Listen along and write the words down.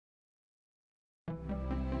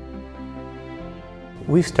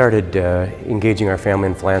We started engaging our family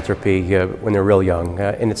in philanthropy when they were real young,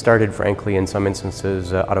 and it started, frankly, in some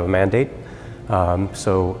instances out of a mandate.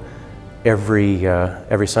 So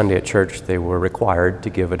every Sunday at church they were required to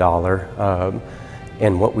give $1,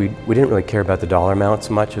 and we didn't really care about the dollar amount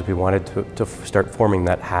so much as we wanted to start forming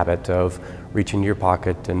that habit of reach into your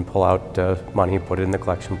pocket and pull out money, put it in the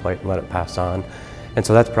collection plate, and let it pass on. And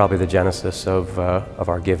so that's probably the genesis of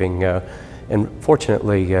our giving. And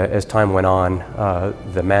fortunately, as time went on,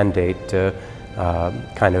 the mandate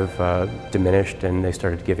kind of diminished, and they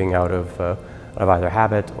started giving out of either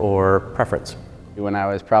habit or preference. When I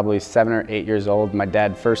was probably 7 or 8 years old, my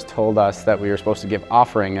dad first told us that we were supposed to give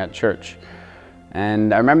offering at church.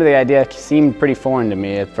 And I remember the idea seemed pretty foreign to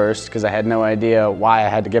me at first because I had no idea why I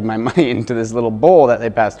had to give my money into this little bowl that they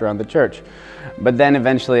passed around the church. But then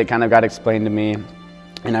eventually it kind of got explained to me,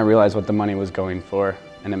 and I realized what the money was going for,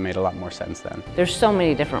 and it made a lot more sense then. There's so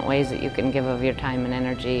many different ways that you can give of your time and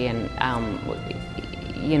energy, and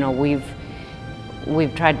you know,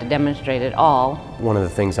 we've tried to demonstrate it all. One of the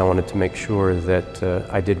things I wanted to make sure that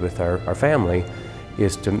I did with our family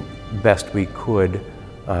is to best we could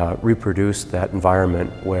reproduce that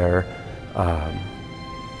environment where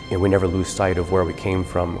you know, we never lose sight of where we came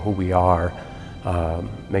from, who we are,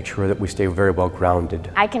 make sure that we stay very well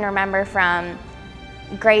grounded. I can remember from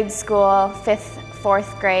grade school, 5th,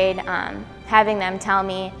 4th grade, having them tell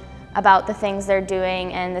me about the things they're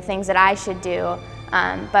doing and the things that I should do.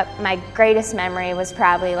 But my greatest memory was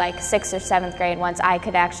probably like 6th or 7th grade, once I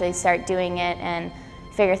could actually start doing it and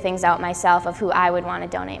figure things out myself of who I would want to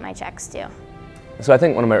donate my checks to. So I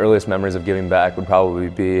think one of my earliest memories of giving back would probably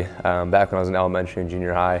be back when I was in elementary and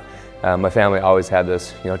junior high. My family always had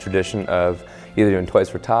this tradition of either doing Toys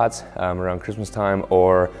for Tots around Christmas time,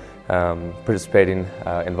 or participating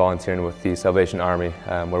and volunteering with the Salvation Army,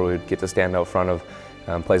 where we would get to stand out front of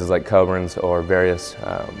places like Coburn's or various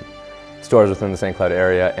stores within the St. Cloud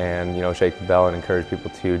area and shake the bell and encourage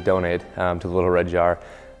people to donate to the Little Red Jar.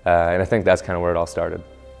 And I think that's kind of where it all started.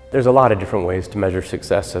 There's a lot of different ways to measure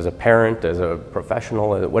success as a parent, as a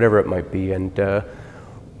professional, whatever it might be, and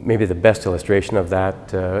maybe the best illustration of that,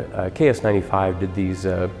 KS95 did these,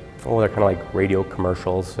 they're kind of like radio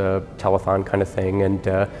commercials, telethon kind of thing,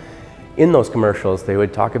 and in those commercials they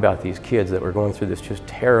would talk about these kids that were going through this just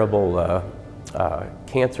terrible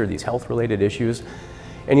cancer, these health-related issues.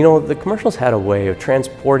 And the commercials had a way of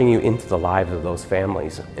transporting you into the lives of those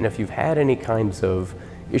families. And if you've had any kinds of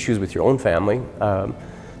issues with your own family,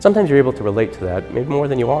 sometimes you're able to relate to that, maybe more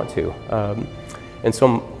than you want to. And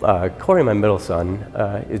so Corey, my middle son,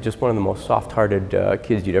 is just one of the most soft-hearted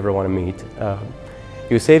kids you'd ever want to meet.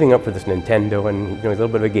 He was saving up for this Nintendo, and he's a little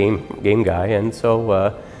bit of a game guy. And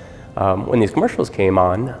so when these commercials came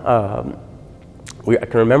on, I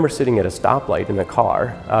can remember sitting at a stoplight in the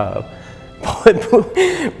car.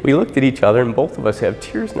 We looked at each other, and both of us have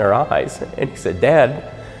tears in our eyes. And he said,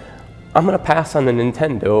 "Dad, I'm going to pass on the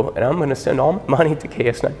Nintendo, and I'm going to send all my money to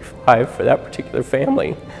KS95 for that particular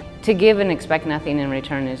family." To give and expect nothing in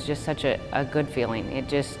return is just such a good feeling.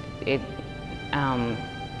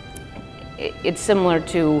 It's similar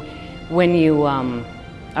to when you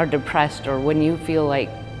are depressed, or when you feel like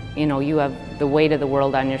you have the weight of the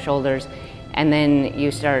world on your shoulders, and then you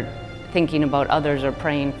start thinking about others or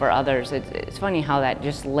praying for others. It's funny how that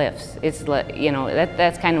just lifts. It's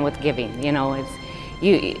that's kind of with giving.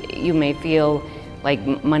 You may feel like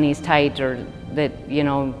money's tight, or that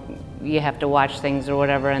you have to watch things or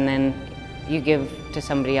whatever, and then you give to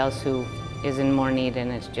somebody else who is in more need,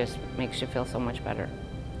 and it just makes you feel so much better.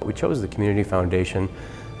 We chose the Community Foundation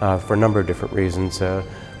for a number of different reasons.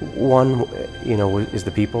 One, is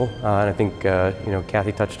the people, and I think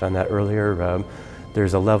Kathy touched on that earlier.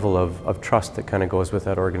 There's a level of trust that kind of goes with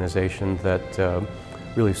that organization that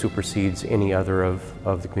really supersedes any other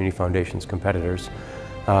of the Community Foundation's competitors.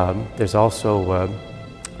 There's also,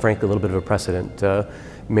 frankly, a little bit of a precedent.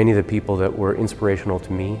 Many of the people that were inspirational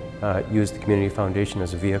to me used the Community Foundation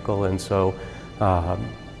as a vehicle, and so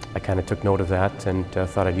I kind of took note of that and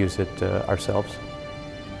thought I'd use it ourselves.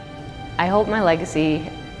 I hope my legacy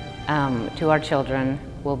to our children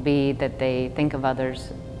will be that they think of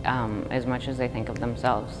others as much as they think of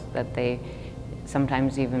themselves, that they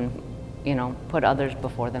sometimes even put others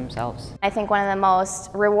before themselves. I think one of the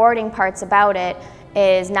most rewarding parts about it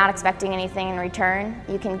is not expecting anything in return.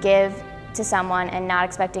 You can give to someone and not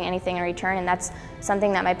expecting anything in return, and that's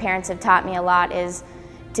something that my parents have taught me a lot, is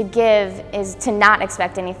to give is to not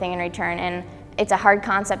expect anything in return. And it's a hard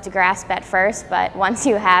concept to grasp at first, but once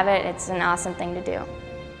you have it, it's an awesome thing to do.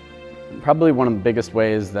 Probably one of the biggest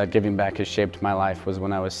ways that giving back has shaped my life was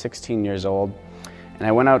when I was 16 years old, and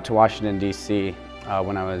I went out to Washington, D.C.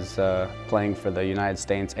 when I was playing for the United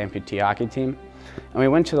States amputee hockey team. And we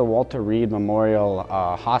went to the Walter Reed Memorial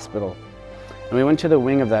Hospital. And we went to the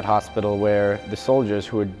wing of that hospital where the soldiers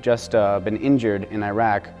who had just been injured in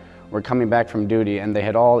Iraq were coming back from duty, and they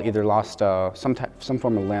had all either lost some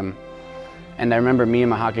form of limb. And I remember me and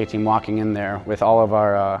my hockey team walking in there with all of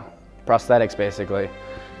our prosthetics basically,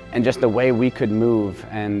 and just the way we could move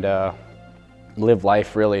and live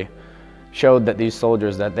life really showed that these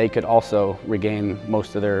soldiers, that they could also regain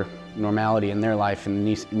most of their normality in their life in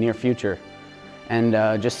the near future.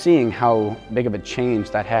 And just seeing how big of a change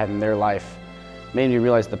that had in their life made me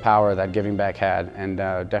realize the power that giving back had, and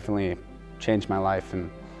definitely changed my life and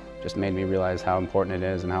just made me realize how important it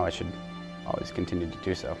is and how I should always continue to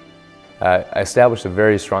do so. I established a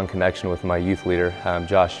very strong connection with my youth leader,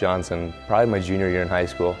 Josh Johnson, probably my junior year in high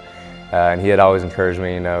school. And he had always encouraged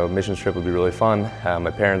me, mission trip would be really fun.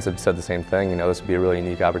 My parents had said the same thing, this would be a really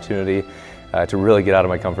unique opportunity to really get out of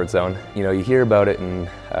my comfort zone. You hear about it in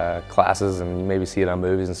classes and you maybe see it on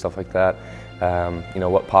movies and stuff like that.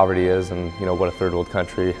 What poverty is and what a third world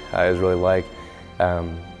country is really like.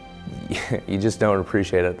 You just don't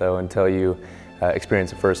appreciate it though until you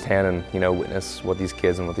experience it firsthand and witness what these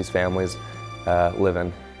kids and what these families live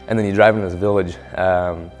in. And then you drive into this village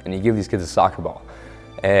and you give these kids a soccer ball,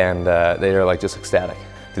 and they are like just ecstatic.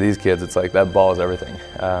 To these kids, it's like that ball is everything,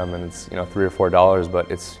 and it's $3 or $4, but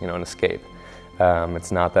it's an escape.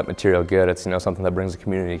 It's not that material good. It's something that brings the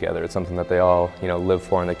community together. It's something that they all live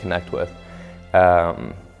for and they connect with.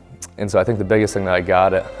 And so I think the biggest thing that I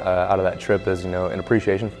got out of that trip is an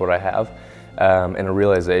appreciation for what I have, and a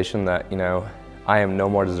realization that I am no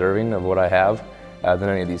more deserving of what I have than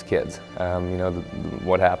any of these kids.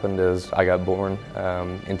 What happened is I got born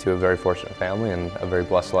into a very fortunate family and a very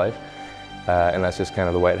blessed life, and that's just kind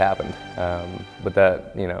of the way it happened. But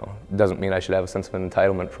that doesn't mean I should have a sense of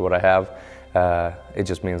entitlement for what I have. It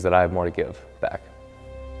just means that I have more to give back.